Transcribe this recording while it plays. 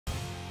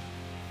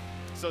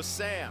So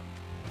Sam,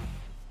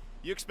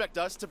 you expect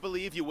us to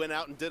believe you went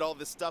out and did all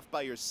this stuff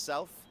by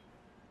yourself?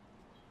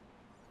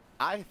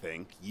 I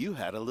think you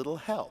had a little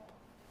help.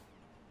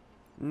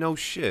 No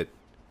shit.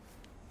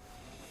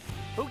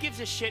 Who gives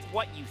a shit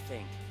what you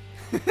think?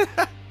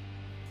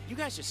 You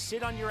guys just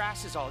sit on your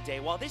asses all day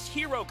while this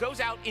hero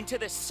goes out into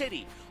the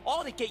city,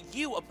 all to get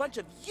you a bunch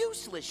of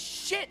useless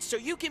shit so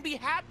you can be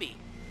happy.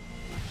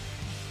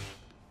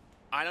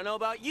 I don't know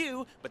about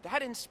you, but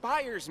that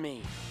inspires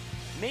me.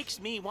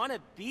 Makes me want to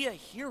be a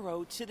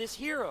hero to this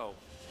hero.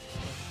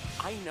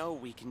 I know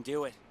we can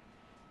do it.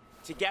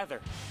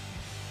 Together.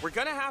 We're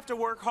gonna have to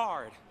work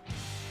hard.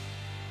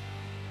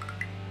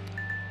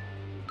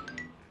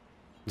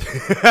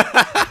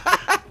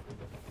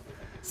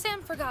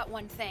 Sam forgot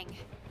one thing.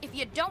 If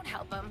you don't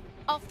help him,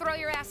 I'll throw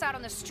your ass out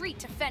on the street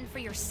to fend for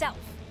yourself.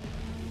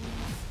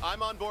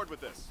 I'm on board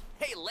with this.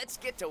 Hey, let's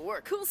get to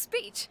work. Cool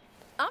speech.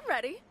 I'm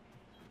ready.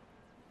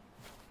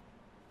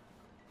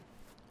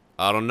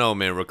 I don't know,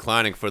 man.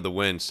 Reclining for the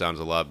win sounds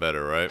a lot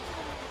better, right?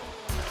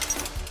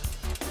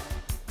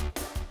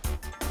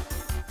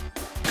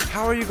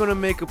 How are you gonna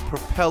make a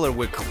propeller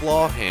with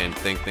claw hand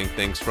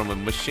things from a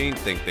machine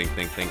thing?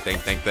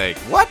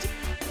 What?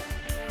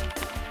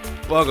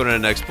 Welcome to the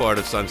next part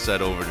of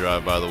Sunset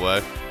Overdrive, by the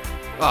way.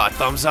 Aw,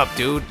 thumbs up,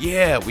 dude.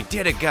 Yeah, we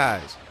did it,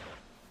 guys.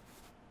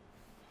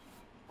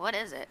 What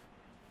is it?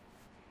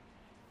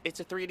 It's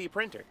a 3D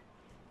printer.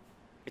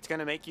 It's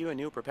gonna make you a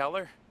new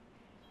propeller.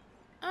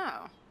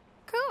 Oh,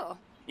 cool.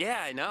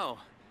 Yeah, I know.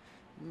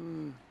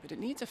 But it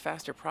needs a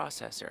faster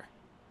processor.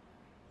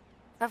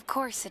 Of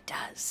course it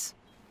does.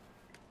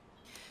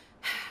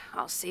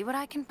 I'll see what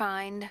I can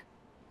find.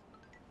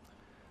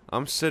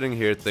 I'm sitting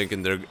here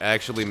thinking they're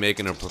actually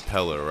making a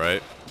propeller,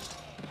 right?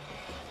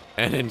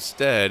 And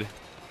instead,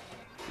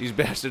 these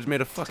bastards made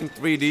a fucking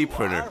 3D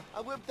printer.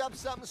 I whipped up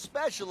something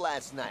special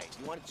last night.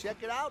 You want to check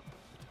it out?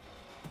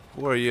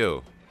 Who are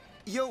you?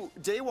 Yo,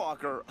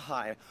 Daywalker,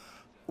 hi.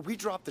 We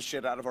dropped the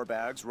shit out of our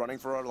bags running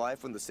for our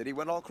life when the city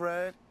went all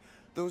cray.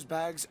 Those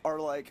bags are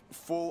like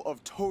full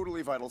of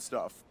totally vital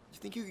stuff. You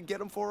think you could get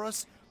them for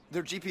us?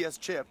 They're GPS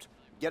chipped.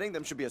 Getting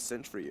them should be a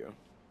cinch for you.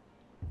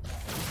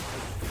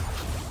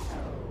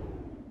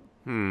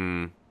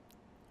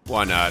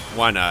 Why not?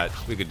 Why not?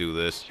 We could do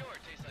this.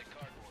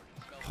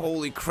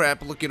 Holy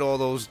crap, look at all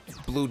those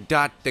blue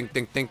dot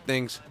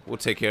things. We'll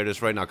take care of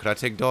this right now. Could I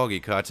take Doggy?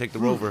 Could I take the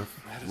Rover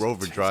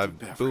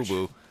Drive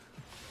boo-boo?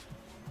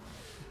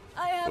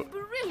 I have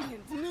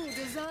brilliant new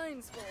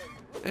designs for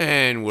you.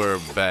 And we're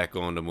back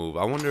on the move.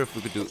 I wonder if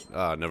we could do...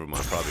 never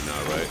mind. Probably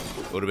not, right?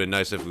 It would have been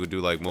nice if we could do,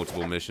 like,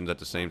 multiple missions at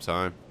the same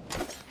time.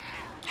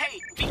 Hey,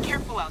 be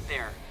careful out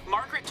there.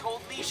 Margaret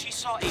told me she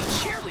saw a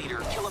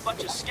cheerleader kill a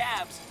bunch of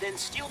scabs, then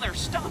steal their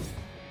stuff.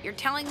 You're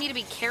telling me to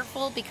be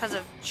careful because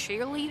of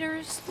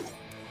cheerleaders?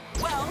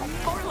 Well,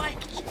 more like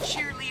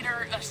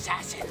cheerleader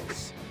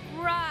assassins.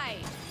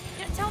 Right.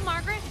 You know, tell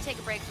Margaret to take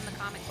a break from the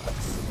comic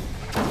books.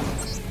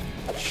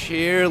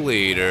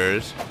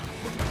 Cheerleaders?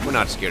 We're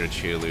not scared of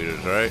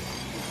cheerleaders, right?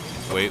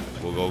 Wait,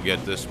 we'll go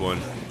get this one.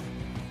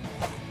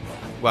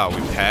 Wow,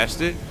 we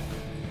passed it?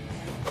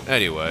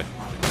 Anyway,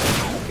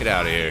 get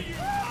out of here.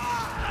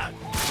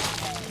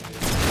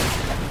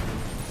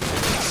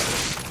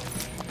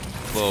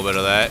 A little bit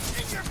of that.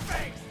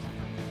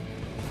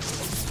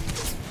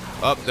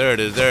 Oh, there it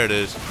is, there it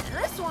is.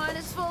 This one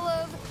is full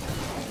of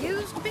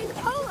used pink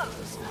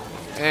polos.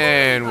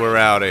 And we're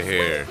out of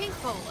here. Pink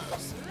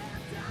polos.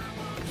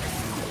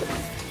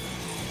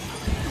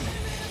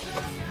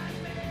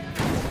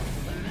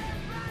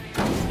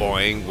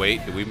 Boing.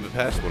 Wait, did we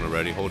pass one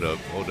already? Hold up,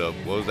 hold up.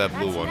 What was that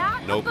blue one?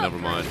 Nope, never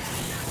mind.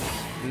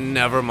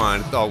 Never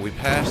mind. Thought we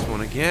passed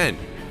one again.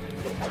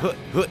 Hut,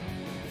 hut.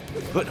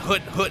 Hut,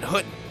 hut, hut,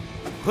 hut.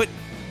 Hut.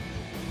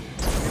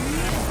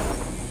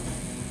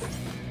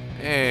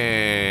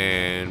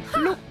 And...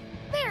 Huh,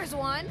 there's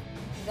one.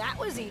 That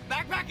was easy.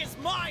 Backpack is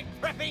mine,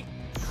 Preppy!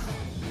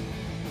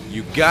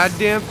 You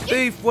goddamn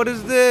thief, what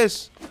is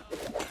this?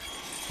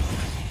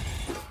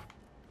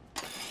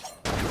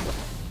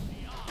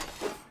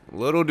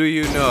 Little do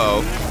you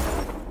know.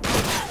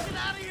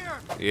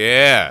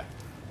 Yeah.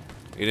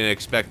 You didn't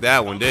expect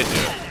that one, did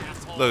you?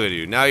 Look at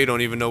you. Now you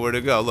don't even know where to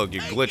go. Look,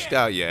 you glitched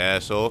out, you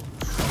asshole.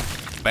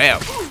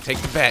 Bam. Take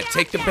the bat.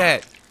 Take the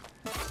bat.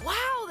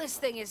 Wow, this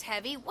thing is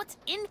heavy. What's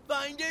in?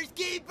 Finders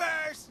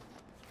keepers!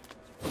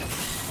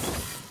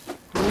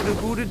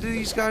 Who did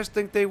these guys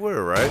think they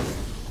were, right?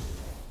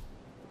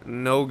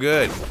 No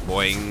good.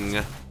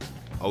 Boing.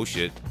 Oh,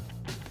 shit.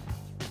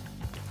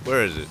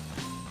 Where is it?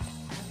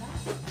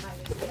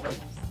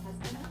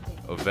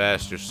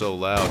 Avast, you're so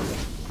loud.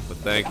 But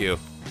thank you.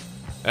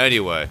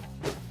 Anyway.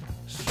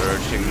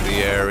 Searching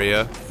the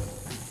area.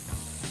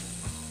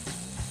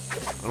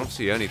 I don't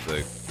see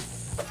anything.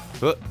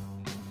 Huh.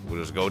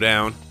 We'll just go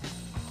down.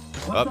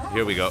 Up,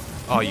 here we go.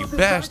 Oh, you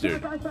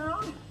bastard.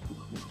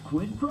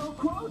 Quid pro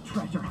quo,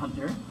 treasure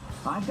hunter.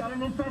 I've got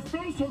an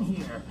infestation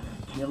here.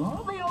 Kill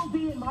all the OB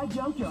in my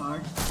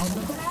junkyard, and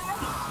the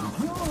bag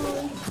is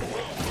yours.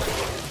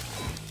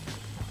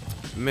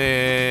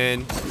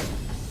 Man.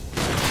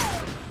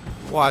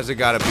 Why's it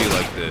gotta be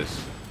like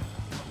this?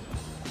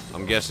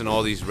 I'm guessing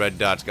all these red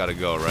dots gotta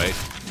go, right?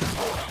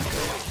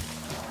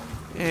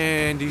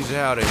 And he's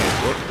out of here.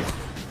 Whoop.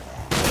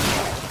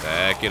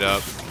 Back it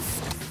up.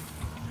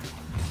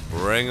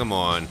 Bring him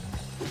on.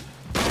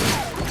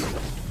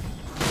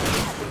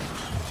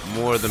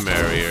 More the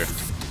merrier.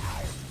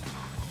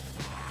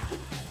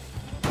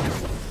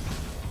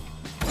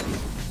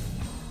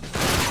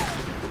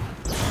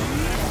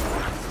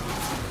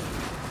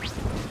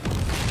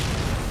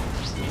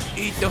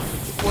 Eat the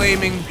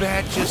flaming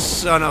bat, you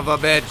son of a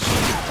bitch.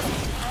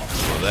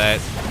 So that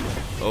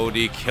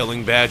OD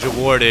killing badge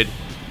awarded.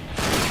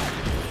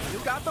 You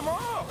got them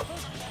all.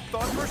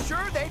 Thought for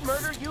sure they'd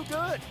murder you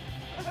good.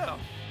 Well,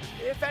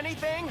 if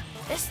anything,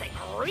 This thing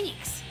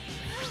reeks.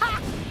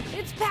 Ha!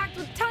 It's packed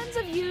with tons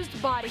of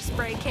used body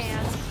spray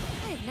cans.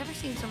 I've never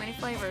seen so many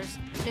flavors.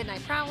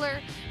 Midnight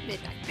Prowler,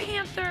 Midnight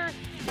Panther,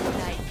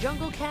 Midnight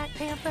Jungle Cat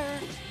Panther.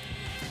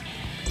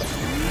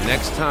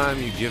 Next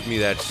time you give me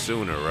that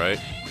sooner, right?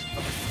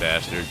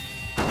 Bastard.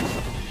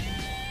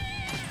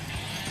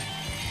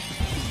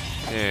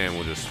 And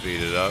we'll just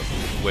speed it up.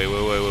 Wait.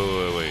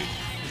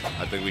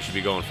 I think we should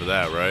be going for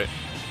that, right?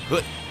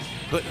 Hood.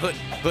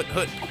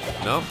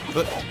 No?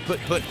 Hood.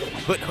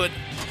 What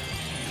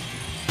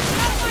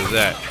is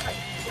that?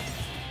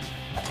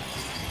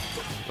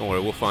 Don't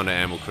worry, we'll find an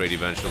ammo crate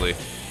eventually.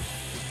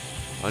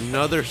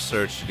 Another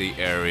search the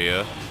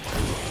area.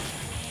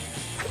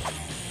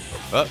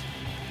 Up.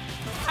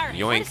 Alright,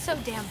 Yoink. what is so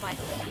damn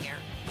vital here?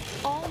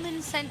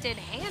 Almond-scented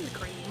hand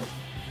cream?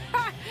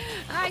 Ha!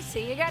 I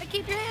see, you gotta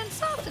keep your hands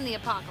soft in the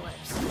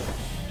apocalypse.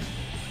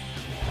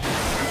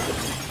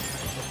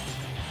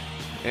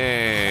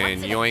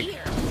 And What's in yoink.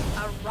 here?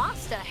 A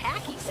Rasta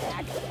hacky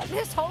sack?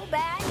 This whole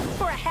bag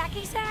for a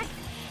hacky sack?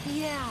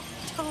 Yeah,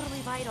 totally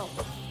vital.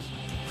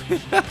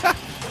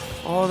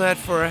 All that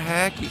for a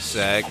hacky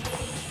sack.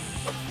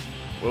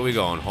 Where are we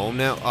going? Home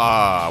now?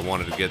 Ah, I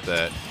wanted to get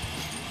that.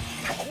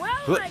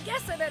 Well, I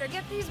guess I better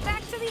get these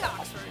back to the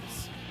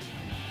Oxfords.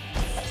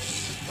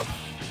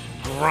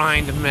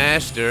 Grind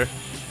master.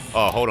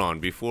 Oh, hold on.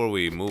 Before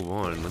we move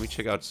on, let me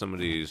check out some of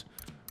these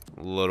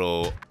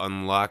little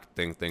unlock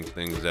things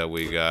that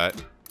we got.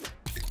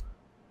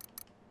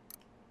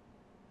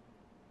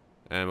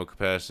 Ammo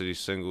capacity,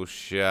 single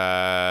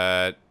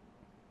shot.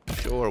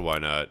 Sure, why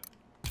not?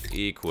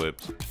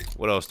 Equipped.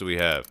 What else do we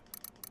have?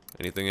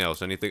 Anything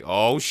else? Anything?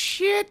 Oh,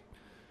 shit!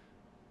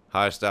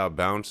 High style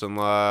bounce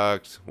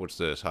unlocked. What's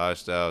this? High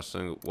style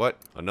single. What?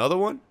 Another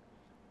one?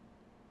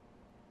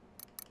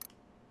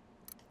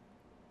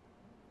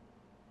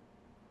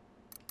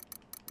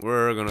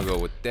 We're gonna go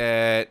with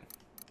that.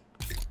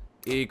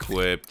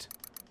 Equipped.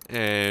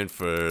 And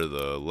for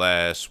the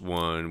last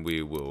one,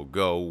 we will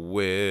go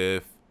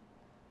with.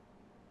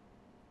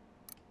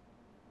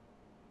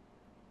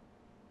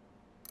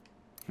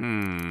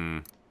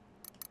 I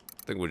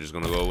think we're just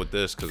gonna go with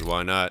this, because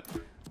why not?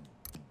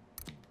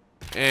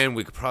 And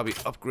we could probably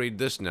upgrade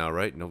this now,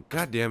 right? No,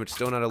 goddamn, it's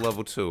still not a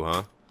level 2,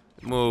 huh?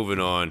 Moving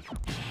on.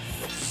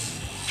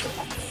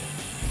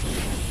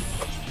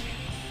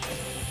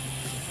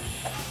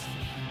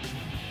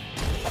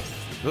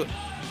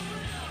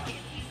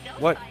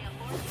 What?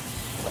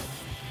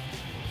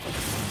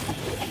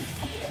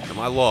 Am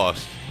I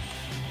lost?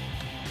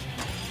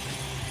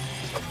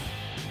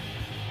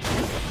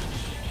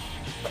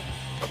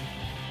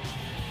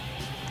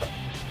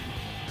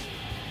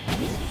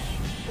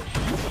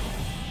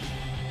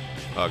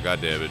 Oh,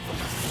 god damn it.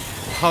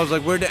 I was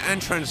like, where'd the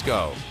entrance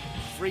go?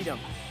 freedom.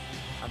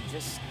 I'm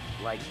just,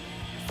 like,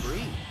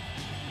 free.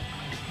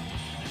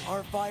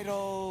 Our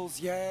vitals,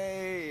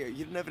 yay!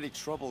 You didn't have any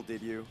trouble,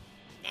 did you?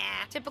 Nah,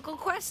 typical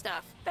quest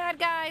stuff. Bad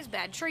guys,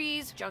 bad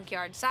trees,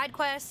 junkyard side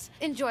quests.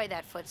 Enjoy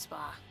that foot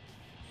spa.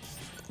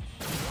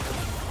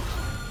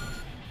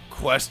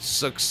 Quest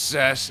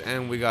success,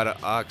 and we got an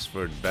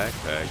Oxford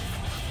backpack.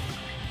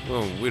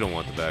 Well, we don't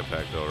want the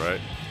backpack though, right?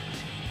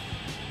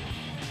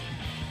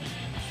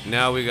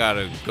 Now we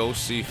gotta go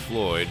see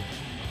Floyd.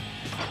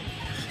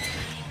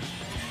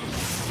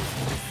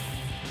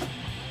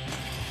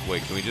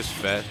 Wait, can we just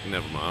fast?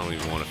 Never mind, I don't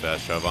even want to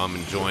fast travel. I'm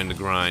enjoying the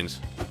grinds.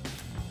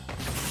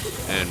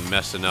 And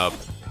messing up.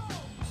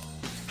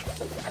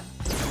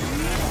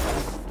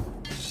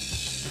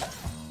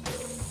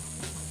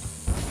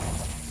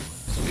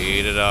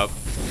 Speed it up.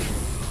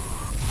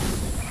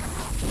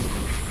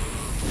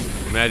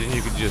 Imagine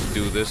you could just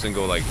do this and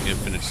go like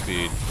infinite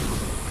speed.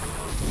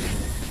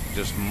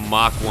 Just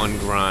Mach 1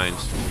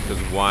 grinds. Because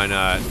why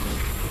not?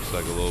 Looks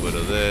like a little bit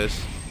of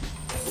this.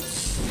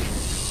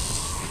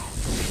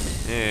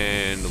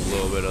 And a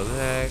little bit of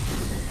that.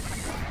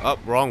 Up,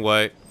 wrong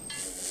way.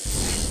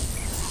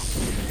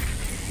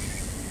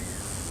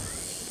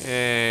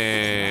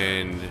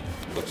 And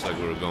looks like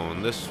we're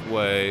going this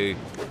way. A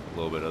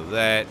little bit of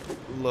that.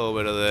 A little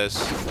bit of this.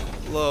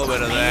 A little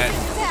bit of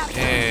that.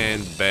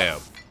 And bam.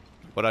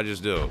 What'd I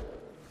just do?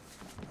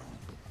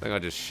 I think I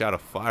just shot a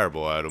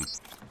fireball at him.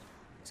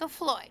 So,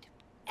 Floyd,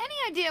 any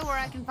idea where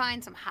I can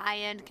find some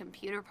high-end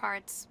computer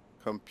parts?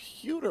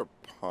 Computer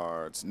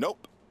parts?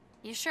 Nope.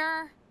 You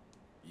sure?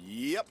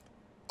 Yep.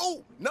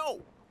 Oh,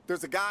 no!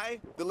 There's a guy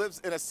that lives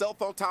in a cell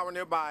phone tower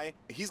nearby.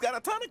 He's got a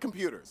ton of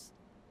computers.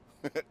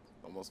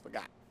 Almost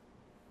forgot.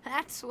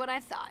 That's what I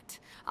thought.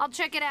 I'll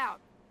check it out.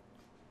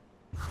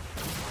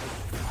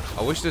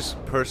 I wish this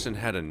person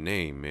had a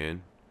name,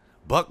 man.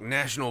 Buck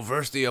National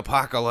vs. the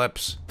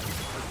Apocalypse.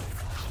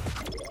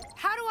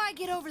 How do I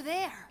get over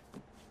there?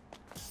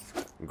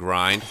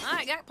 Grind.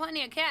 I got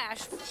plenty of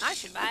cash. I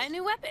should buy a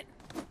new weapon.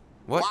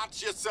 What?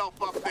 Watch yourself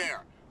up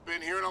there.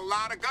 Been hearing a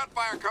lot of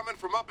gunfire coming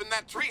from up in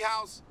that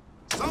treehouse.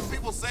 Some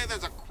people say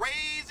there's a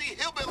crazy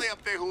hillbilly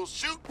up there who'll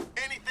shoot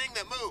anything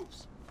that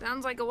moves.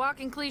 Sounds like a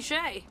walking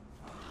cliche.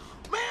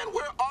 Man,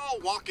 we're all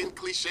walking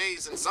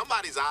cliches in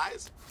somebody's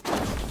eyes.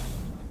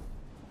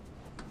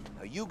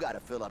 Now you gotta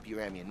fill up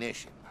your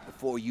ammunition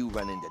before you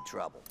run into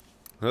trouble.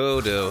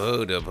 Hold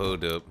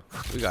up.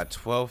 We got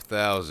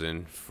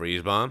 12,000.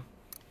 Freeze bomb.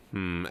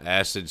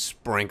 Acid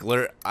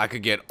sprinkler. I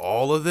could get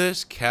all of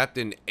this?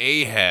 Captain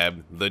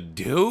Ahab, the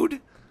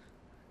dude?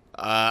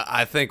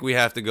 I think we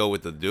have to go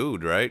with the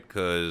dude, right?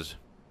 Because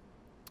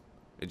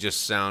it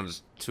just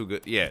sounds too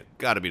good. Yeah,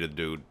 gotta be the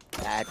dude.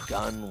 That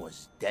gun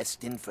was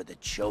destined for the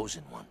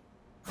chosen one.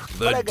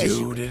 The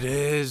dude it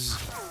is.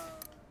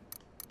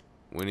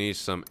 We need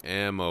some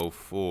ammo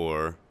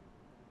for...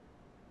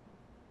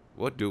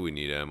 What do we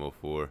need ammo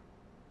for?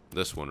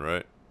 This one,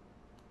 right?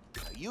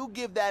 You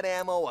give that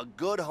ammo a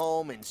good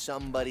home in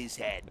somebody's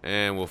head.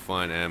 And we'll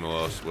find ammo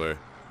elsewhere.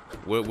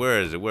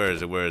 Where is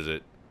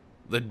it?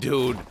 The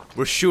dude.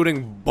 We're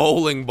shooting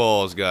bowling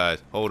balls,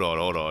 guys. Hold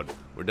on.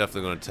 We're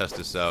definitely going to test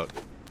this out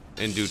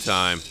in due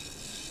time.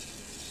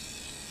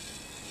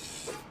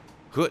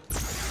 Good.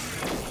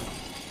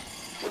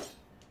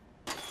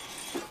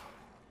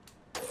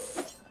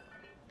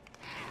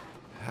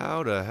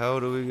 How the hell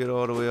do we get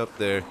all the way up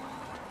there?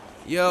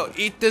 Yo,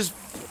 eat this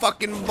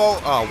fucking ball.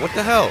 Oh, what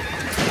the hell?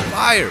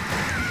 Fire.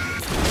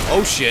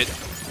 Oh, shit.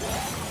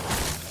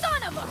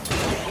 Son of a...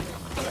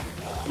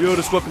 Yo,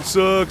 this weapon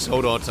sucks.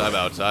 Hold on, time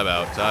out.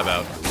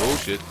 Oh,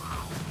 shit.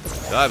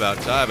 Time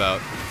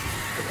out.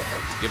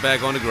 Get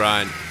back on the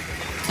grind.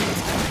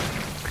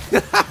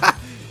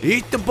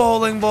 Eat the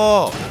bowling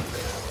ball.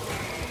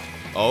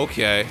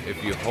 Okay,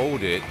 if you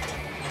hold it,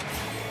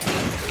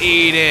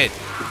 eat it.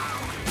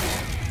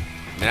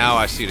 Now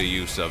I see the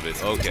use of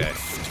it. Okay.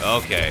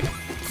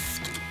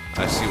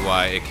 I see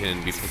why it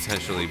can be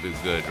potentially be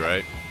good,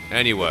 right?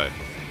 Anyway.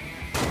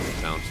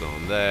 Bounce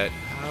on that.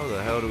 How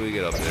the hell do we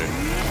get up there?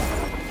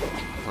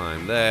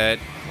 Climb that.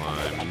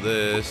 Climb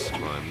this.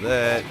 Climb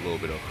that. A little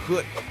bit of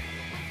hood.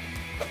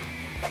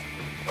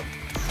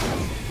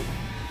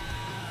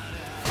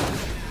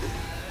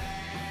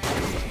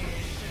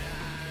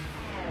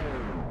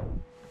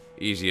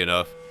 Easy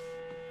enough.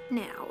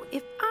 Now,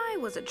 if I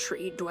was a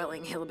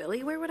tree-dwelling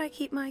hillbilly, where would I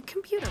keep my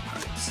computer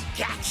parts?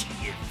 Gotcha,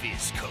 you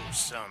Visco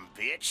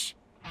sumbitch.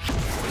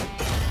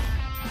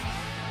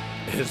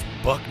 It's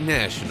Buck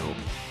National.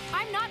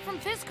 I'm not from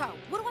Fisco.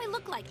 What do I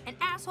look like? An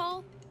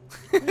asshole?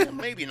 Well,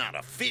 maybe not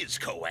a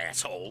Fizco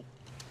asshole,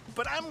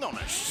 but I'm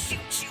gonna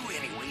shoot you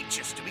anyway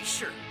just to be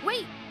sure.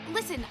 Wait,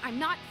 listen, I'm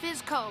not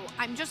Fisco.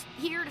 I'm just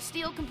here to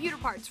steal computer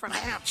parts from you.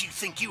 How'd you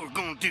think you were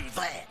gonna do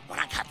that when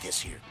I got this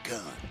here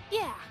gun?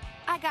 Yeah,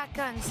 I got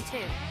guns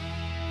too.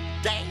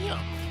 Damn!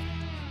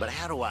 But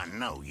how do I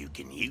know you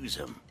can use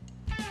them?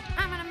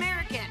 I'm an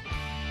American.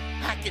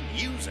 I can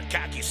use a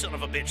cocky son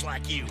of a bitch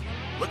like you.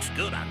 Looks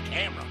good on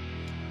camera.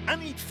 I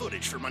need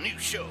footage for my new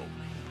show.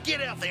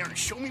 Get out there and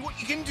show me what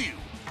you can do.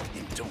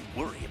 And don't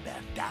worry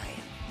about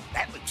dying.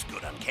 That looks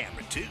good on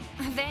camera, too.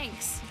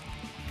 Thanks.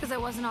 Because I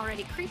wasn't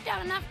already creeped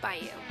out enough by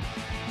you.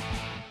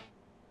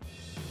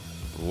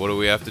 What do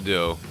we have to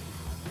do?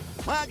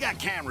 Well, I got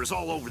cameras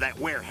all over that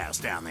warehouse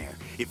down there.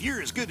 If you're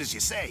as good as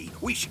you say,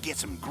 we should get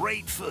some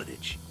great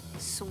footage.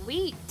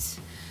 Sweet.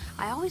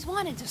 I always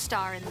wanted to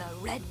star in the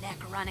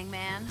Redneck Running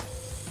Man.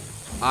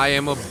 I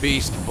am a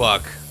beast,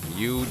 Buck.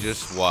 You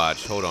just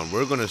watch. Hold on.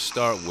 We're going to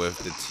start with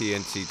the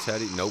TNT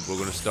Teddy. Nope, we're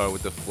going to start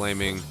with the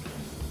flaming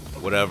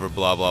whatever,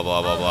 blah, blah,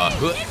 blah, blah, blah.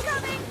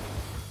 Incoming!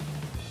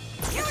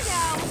 Here we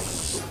go.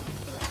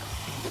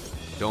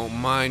 Don't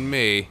mind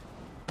me.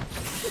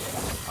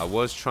 I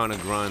was trying to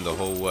grind the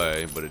whole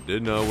way, but it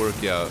did not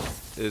work out.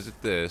 Is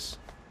it this?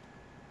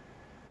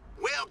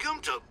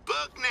 Welcome to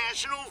Buck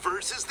National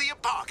versus the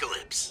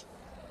Apocalypse.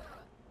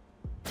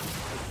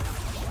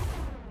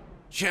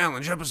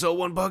 Challenge Episode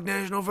 1 Buck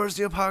National vs.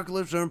 the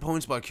Apocalypse. Earn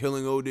points by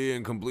killing OD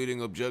and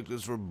completing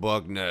objectives for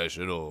Buck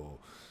National.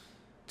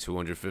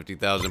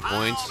 250,000 points.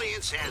 My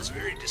audience has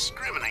very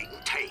discriminating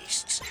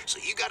tastes, so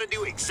you gotta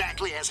do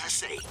exactly as I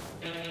say.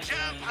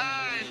 Jump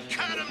high and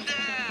cut them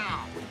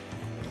down.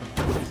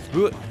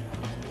 Good.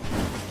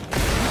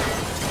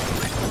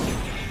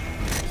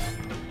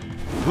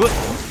 Good.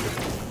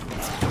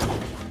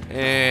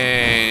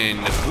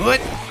 And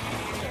good.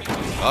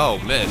 Oh,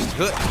 missed.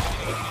 Good.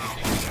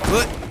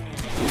 Good.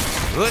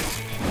 Good.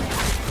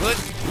 Good.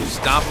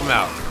 Stomp him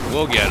out.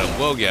 We'll get him.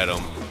 We'll get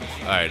him.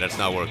 Alright, that's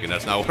not working.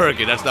 That's not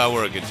working. That's not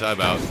working. Time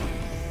out.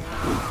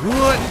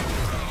 What?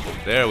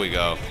 There we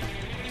go.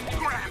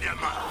 Grind him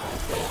up.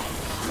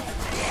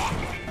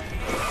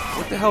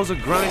 What the hell's a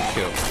grind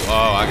kill?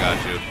 Oh, I got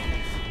you.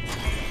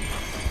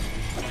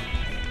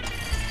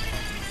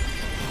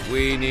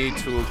 We need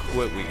to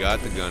equip. We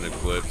got the gun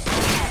equipped.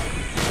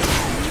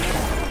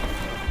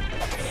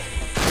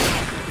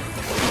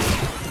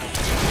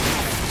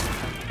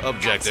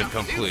 Objective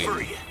complete.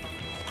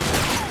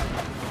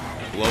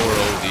 Blower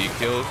OD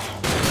killed.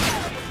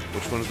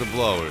 Which one's the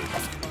blower?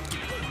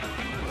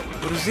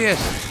 What is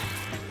this?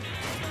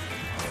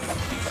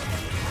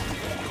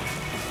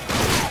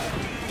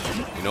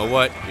 You know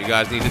what? You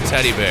guys need a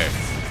teddy bear.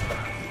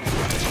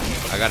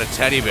 I got a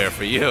teddy bear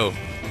for you.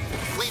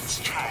 Let's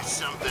try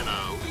something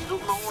a little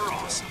more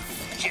awesome.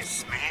 Just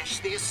smash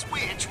this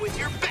switch with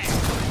your back.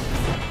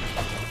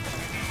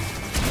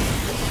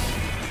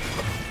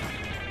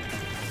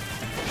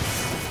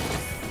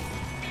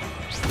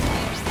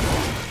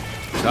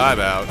 Time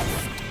out.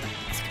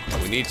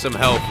 We need some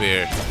help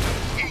here.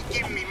 Ain't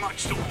giving me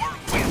much to work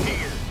with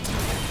here.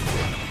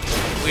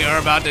 We are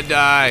about to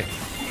die.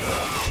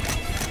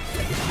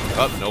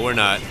 Oh, no, we're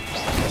not.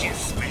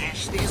 Just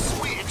smash this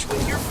switch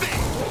with your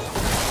back.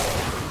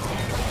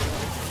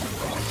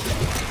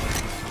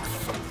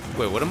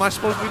 Wait, what am I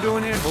supposed to be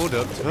doing here? Hold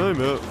up.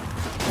 Time out.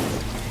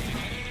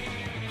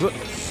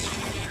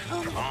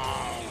 Come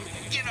on.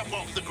 Get up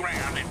off the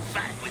ground and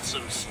fight with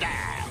some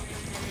style.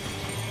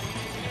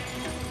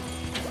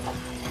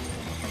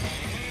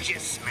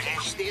 Just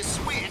smash this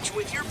switch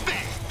with your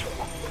back.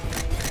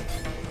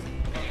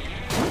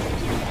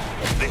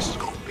 This is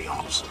gonna be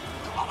awesome.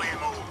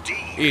 MOD.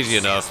 Easy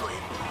enough.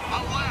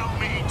 Allow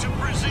me to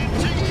present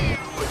to you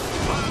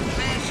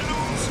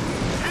Unconventional's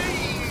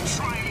Pain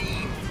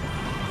Train.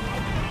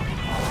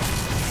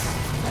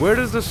 Where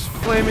does this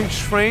flaming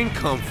train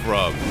come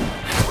from?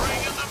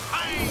 Bringing the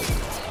pain.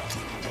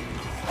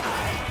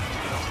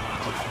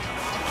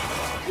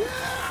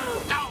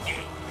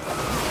 Doggy.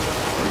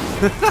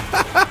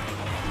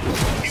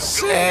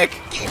 Sick.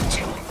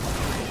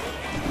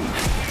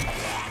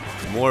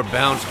 More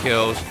bounce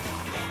kills.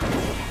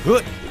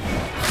 Good.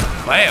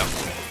 Bam.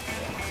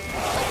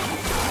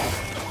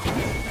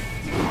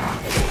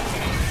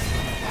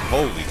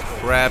 Holy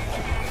crap.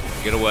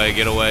 Get away,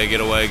 get away,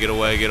 get away, get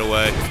away, get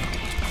away.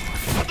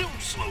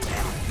 Don't slow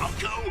down,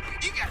 bucko.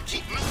 You gotta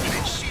keep moving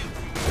and shooting.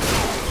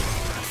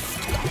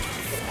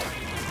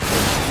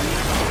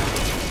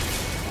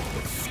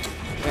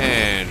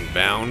 And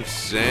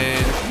bounce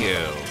and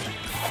kill.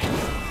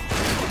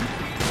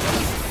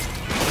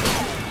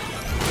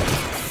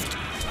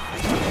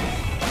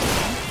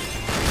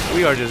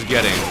 We are just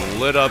getting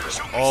lit up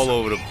all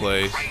over the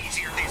place.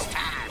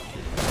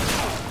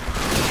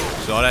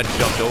 Saw that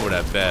jumped over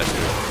that bastard.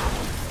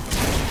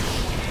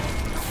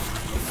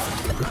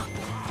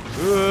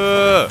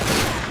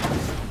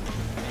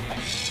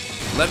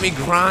 Let me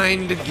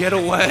grind to get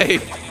away.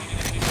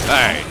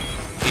 Alright.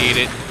 Eat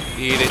it.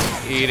 Eat it.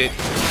 Eat it.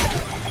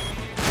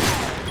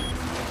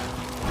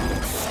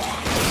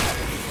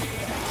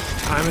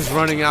 Time is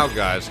running out,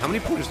 guys. How many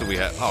points do we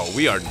have? Oh,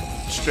 we are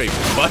straight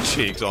butt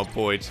cheeks on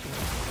points.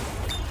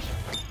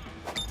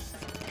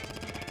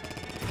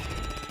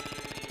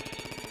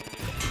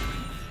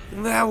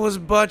 That was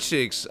butt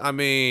cheeks. I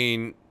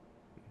mean,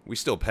 we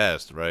still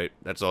passed, right?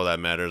 That's all that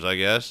matters, I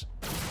guess.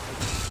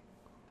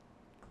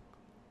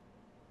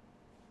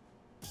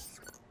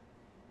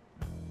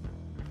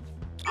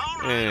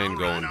 And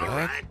going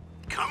back.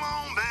 Come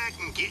on back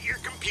and get your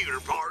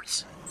computer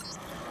parts.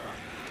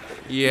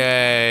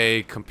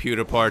 Yay,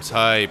 computer parts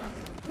hype.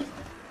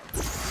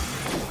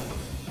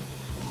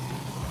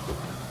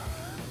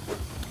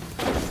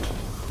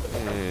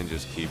 And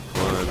just keep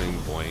climbing.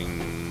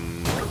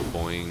 Boing,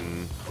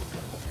 boing,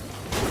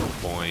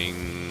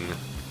 boing.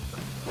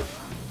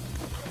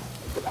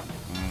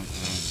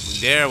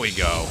 There we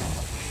go.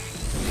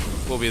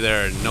 We'll be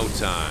there in no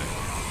time.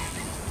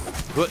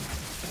 Good.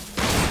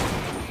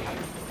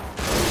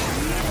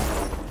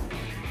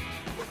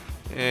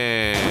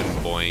 And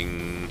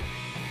boing,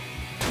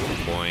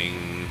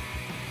 boing,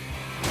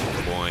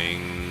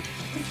 boing.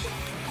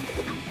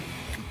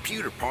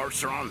 Computer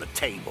parts are on the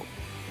table.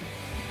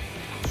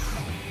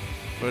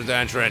 Where's the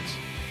entrance?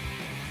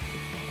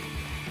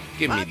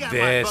 Give me I got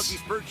my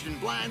Bucky's perched in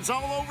blinds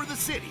all over the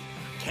city.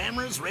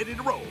 Cameras ready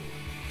to roll.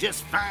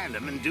 Just find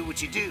them and do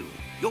what you do.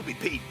 You'll be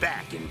paid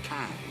back in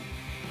kind.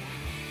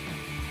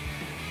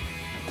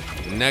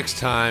 Next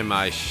time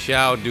I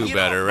shall do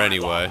better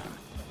anyway.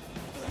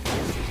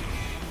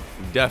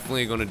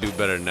 Definitely gonna do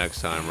better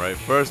next time, right?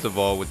 First of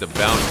all, with the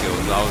bounce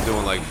skills, I was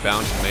doing like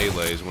bounce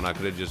melees when I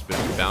could have just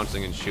been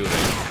bouncing and shooting.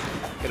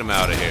 Get him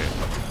out of here.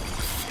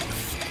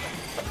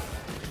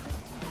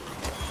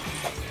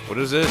 What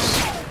is this?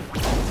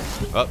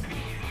 Oh,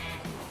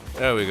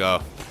 there we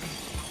go.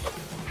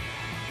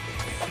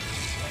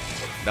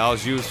 That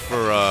was used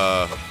for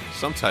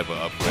some type of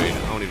upgrade.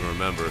 I don't even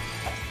remember.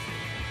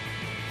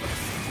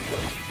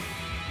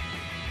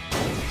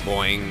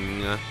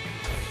 Boing.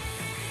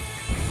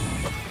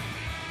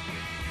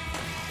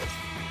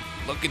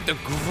 Look at the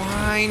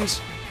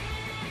grinds.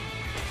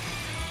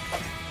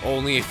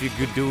 Only if you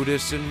could do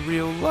this in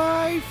real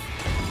life.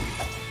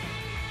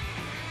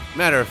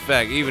 Matter of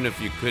fact, even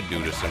if you could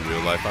do this in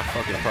real life, I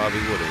fucking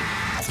probably wouldn't.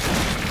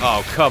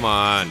 Oh, come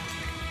on.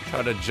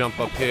 Try to jump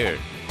up here.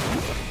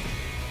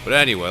 But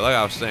anyway, like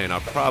I was saying, I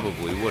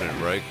probably wouldn't,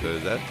 right?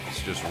 Because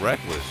that's just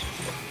reckless.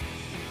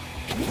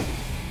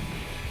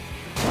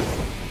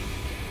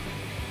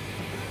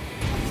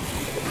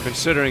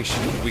 Considering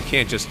we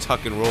can't just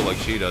tuck and roll like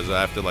she does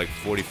after like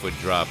 40-foot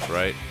drops,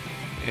 right?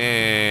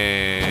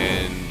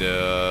 And,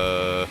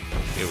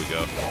 here we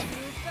go.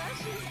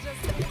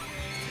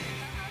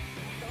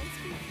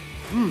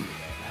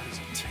 That is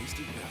a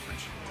tasty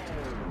beverage.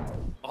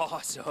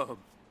 Awesome.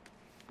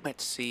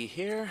 Let's see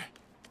here.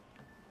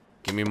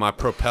 Give me my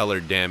propeller,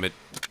 damn it.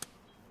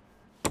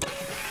 And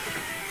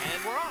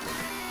we're off.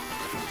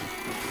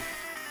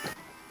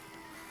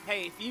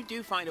 Hey, if you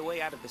do find a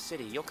way out of the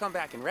city, you'll come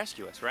back and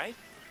rescue us, right?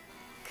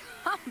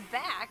 Come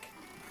back?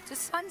 To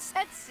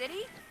Sunset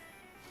City?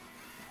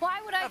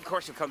 Why would I? Of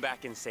course you'll come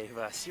back and save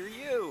us. You're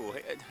you.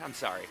 I'm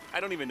sorry.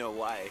 I don't even know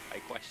why I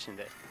questioned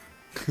it.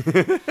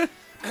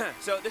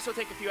 So this will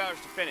take a few hours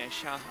to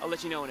finish. I'll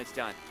let you know when it's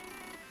done.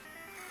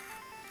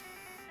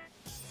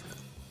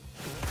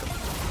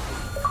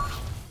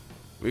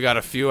 We got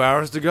a few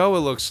hours to go. It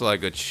looks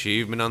like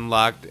achievement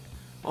unlocked.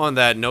 On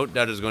that note,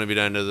 that is going to be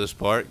the end of this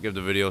part. Give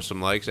the video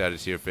some likes, add it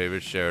to your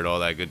favorites, share it, all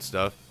that good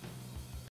stuff.